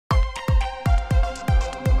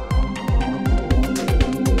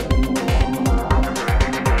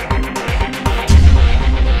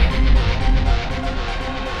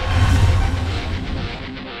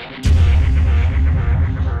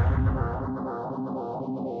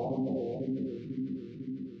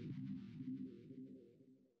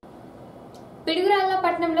పిడుగురాళ్ల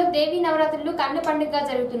పట్టణంలో దేవీ నవరాత్రులు కన్ను పండుగగా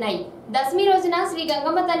జరుగుతున్నాయి. దశమి రోజున శ్రీ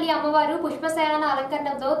గంగమ్మ తల్లి అమ్మవారు పుష్పశయన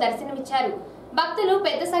అలంకరణతో దర్శనమిచ్చారు. భక్తులు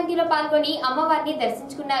పెద్ద సంఖ్యలో పాల్గొని అమ్మవారిని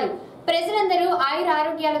దర్శించుకున్నారు. ప్రజలందరూ ఆయుర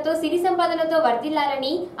ఆరోగ్యాలతో సిరి సంపదలతో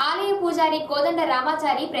వర్ధిల్లాలని ఆలయ పూజారి కోదండ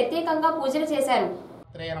రామాచారి ప్రత్యేకంగా పూజలు చేశారు.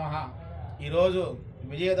 ఈ రోజు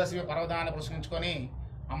విజయదశమి పర్వదాన్ని పురస్కరించుకొని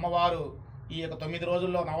అమ్మవారు ఈ యొక్క 9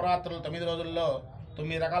 రోజుల్లో నవరాత్రులు 9 రోజుల్లో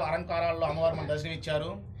 9 రకాల అలంకారాల్లో అమ్మవారు మనం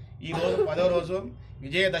దర్శనమిచ్చారు. ఈ రోజు 10వ రోజు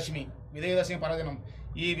విజయదశమి పర్వదినం.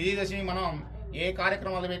 ఈ విజయదశమి మనం ఏ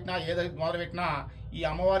కార్యక్రమాలు పెట్టినా మొదలుపెట్టినా ఈ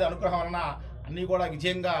అమ్మవారి అనుగ్రహం వలన అన్నీ కూడా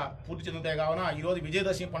విజయంగా పూర్తి చెందుతాయి. కావున ఈరోజు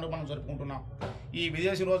విజయదశమి పండుగ మనం జరుపుకుంటున్నాం. ఈ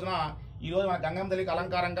విజయదశమి రోజున ఈరోజు మన గంగమ్మ తల్లికి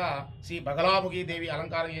అలంకారంగా శ్రీ బగలాముఖి దేవి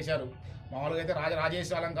అలంకారం చేశారు. మామూలుగా అయితే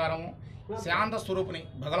రాజేశ్వరి అలంకారము, శాంత స్వరూపుని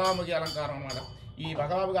బగలాముఖి అలంకారం అన్నమాట. ఈ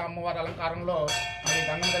బగలాముఖి అమ్మవారి అలంకారంలో మరి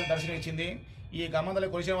గంగమ్మ తల్లి దర్శనం ఇచ్చింది. ఈ గంగమ్మ తల్లి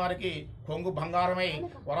కొలిసిన వారికి కొంగు బంగారమై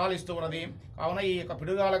వరాలు ఇస్తూ ఉన్నది. కావున ఈ యొక్క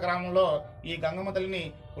పిడుగురాళ్ల గ్రామంలో ఈ గంగమ్మ తల్లిని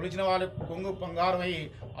కొలిచిన వారు కొంగు బంగారమై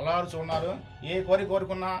అల్లాడుచూ ఉన్నారు. ఏ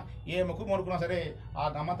కోరుకున్నా ఏ మొక్కు మొరుకున్నా సరే ఆ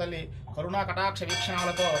గమ్మ తల్లి కరుణా కటాక్ష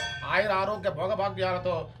వీక్షణాలతో ఆయుర ఆరోగ్య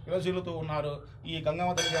భోగభాగ్యాలతో విలసిల్లుతూ ఉన్నారు. ఈ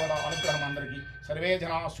గంగమ్మ తల్లి దేవత అనుగ్రహం అందరికీ. సర్వే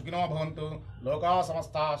జనా సుఖినో భవంతు, లోకా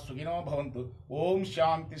సమస్త సుఖినో భవంతు. ఓం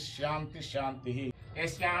శాంతి శాంతి శాంతి.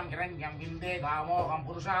 యస్యాం హిరణ్యం విందే గామోహం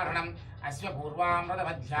పురుషారణం అస్య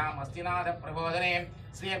పూర్వామృతమధ్యాం అస్తినాథ ప్రబోధనే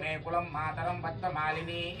శ్రియమే కులం మాతరం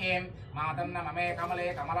భక్తమాలినీ మాతన్న మమే కమలే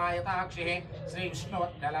కమలాయతాక్షి శ్రీ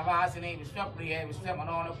విష్ణువద్దలవాసిని విశ్వప్రియే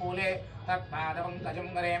విశ్వమనోనుకూలే తత్పాదపంకజం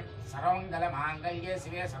గరే సర్వమంగళ మాంగళ్యే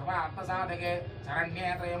శివే సర్వార్థసాధకే శరణ్యే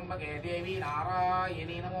త్రయంబకే దేవి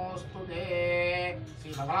నారాయణి నమోస్తుతే.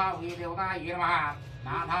 శ్రీ భగవాన్ దేవతాయే నమః.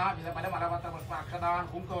 నానావిధ పరిమళవత పుష్పాక్షతాన్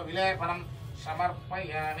కుంకుమ విలేపనం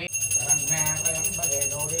సమర్పయామి. శరణ్యే త్రయంబకే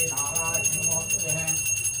గౌరీ నారాయణి నమోస్తుతే.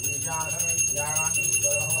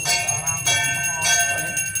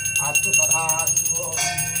 అస్తు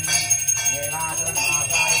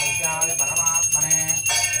సదాశివాయ పరమాత్మనే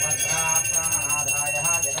వజ్రాప్రాణాదాయ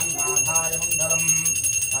జగన్నాథాయ మంగళం.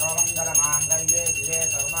 సర్వమంగళ మాంగళ్యే శివే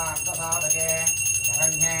సర్వార్థసాధకే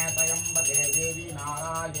శరణ్యే త్రయంబకే దేవి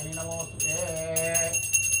నారాయణి నమోస్తుతే.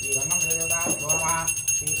 శ్రీ గంగమ్మ నమః.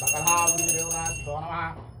 శ్రీ బగలాముఖిదేవతాభ్యో నమః.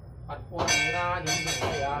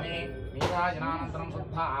 పత్పూర్ణీరాజయామి నీరాజనానంతరం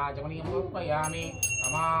శుద్ధ ఆచమనీయం సమర్పయామి.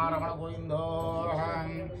 రమారమణ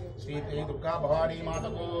గోవిందోహం. శ్రీ దుర్గా భవానీ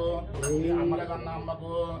మాతకు, అమ్మల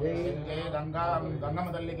కన్నమ్మకు, గంగమ్మ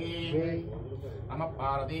తల్లికి, నమ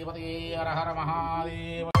పార్వతీపతి హర హర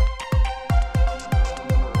మహాదేవ